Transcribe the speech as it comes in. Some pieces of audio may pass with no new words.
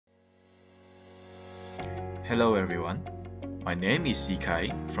Hello everyone, my name is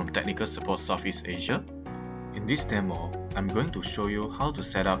Yikai from Technical Support Southeast Asia. In this demo, I'm going to show you how to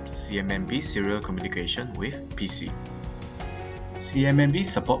set up CMMB serial communication with PC. CMMB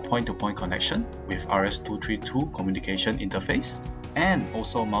support point-to-point connection with RS-232 communication interface and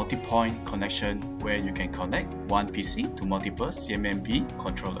also multi-point connection where you can connect one PC to multiple CMMB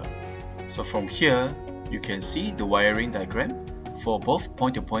controller. So from here, you can see the wiring diagram for both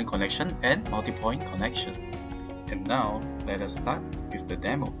point-to-point connection and multi-point connection. And now, let us start with the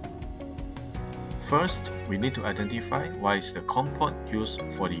demo. First, we need to identify what is the COM port used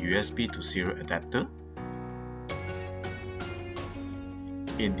for the USB to serial adapter.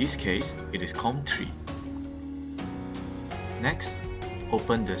 In this case, it is COM3. Next,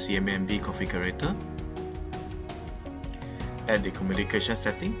 open the CMMB configurator. Add the communication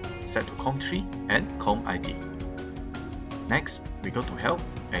setting set to COM3 and COM ID. Next, we go to Help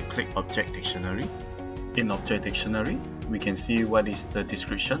and click Object Dictionary. In Object Dictionary, we can see what is the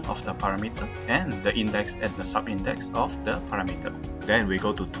description of the parameter and the index and the sub-index of the parameter. Then we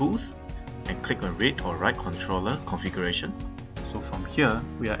go to Tools and click on Read or Write Controller Configuration. So from here,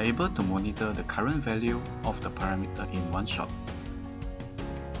 we are able to monitor the current value of the parameter in one shot.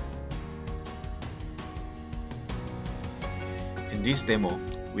 In this demo,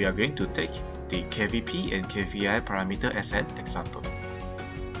 we are going to take the KVP and KVI parameter as an example.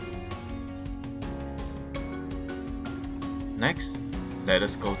 Next, let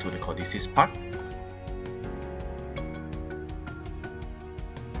us go to the codices part.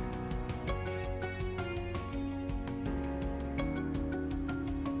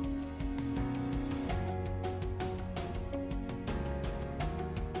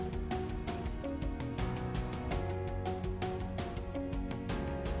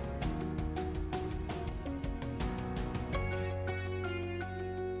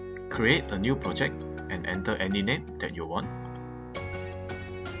 Create a new project and enter any name that you want.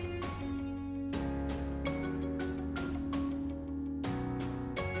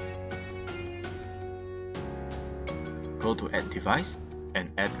 Go to Add Device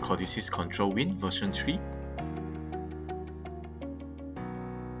and add Codices Control Win version 3.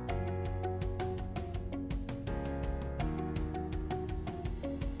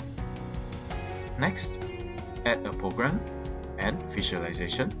 Next, add a program and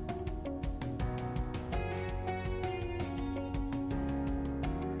visualization.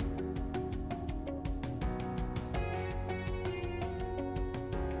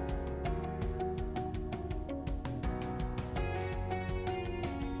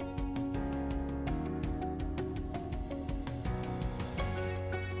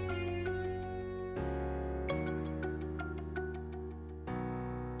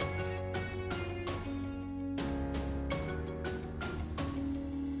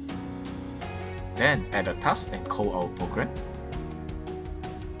 Then add a task and call our program.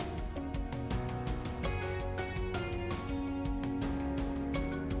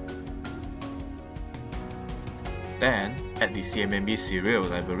 Then add the CMMB serial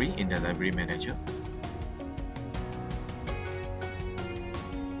library in the library manager.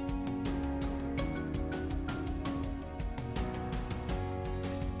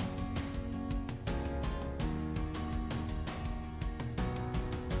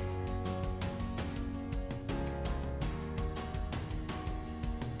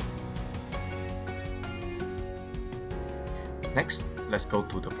 Next, let's go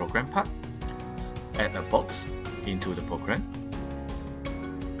to the program part. Add a box into the program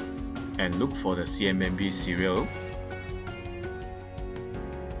and look for the CMMB serial.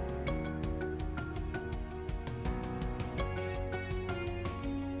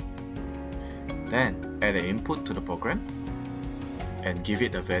 Then add an input to the program and give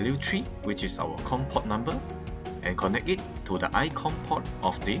it a value 3, which is our COM port number, and connect it to the ICOM port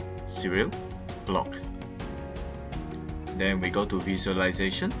of the serial block. Then we go to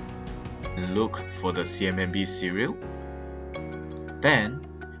Visualization and look for the CMMB serial. Then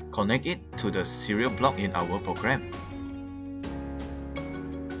connect it to the serial block in our program.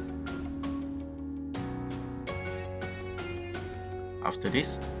 After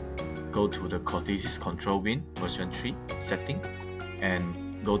this, go to the Codices Control Win version 3 setting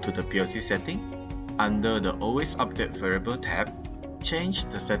and go to the PLC setting. Under the Always Update Variable tab, change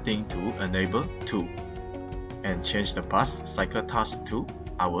the setting to Enable To and change the bus cycle task to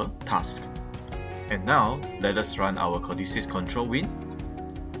our task. And now, let us run our Codices Control Win.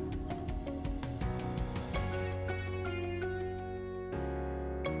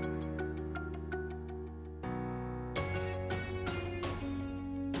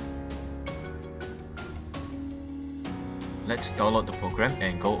 Let's download the program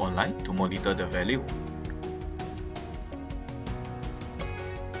and go online to monitor the value.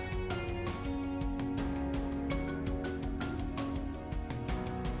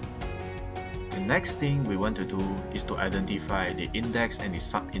 next thing we want to do is to identify the index and the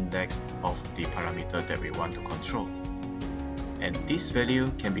sub-index of the parameter that we want to control. And this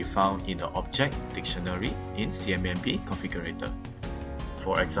value can be found in the object dictionary in CMMB configurator.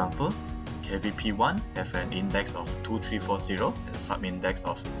 For example, KVP1 have an index of 2340 and sub-index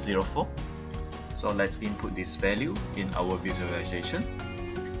of 04. So let's input this value in our visualization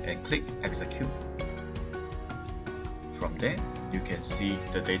and click execute. From there, you can see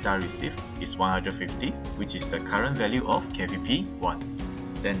the data received is 150, which is the current value of KVP1.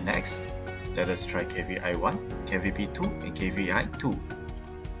 Then next, let us try KVI1, KVP2 and KVI2.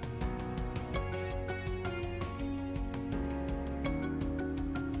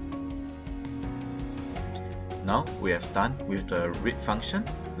 Now we have done with the read function.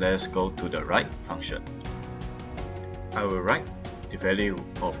 Let us go to the write function. I will write the value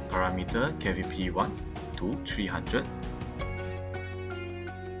of parameter KVP1 to 300.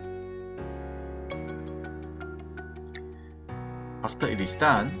 After it is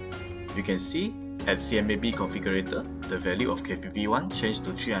done, you can see at CMMB configurator, the value of KVP1 changed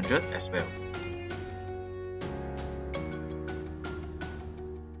to 300 as well.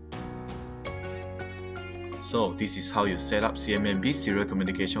 So this is how you set up CMMB serial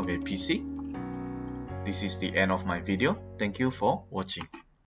communication with PC. This is the end of my video. Thank you for watching.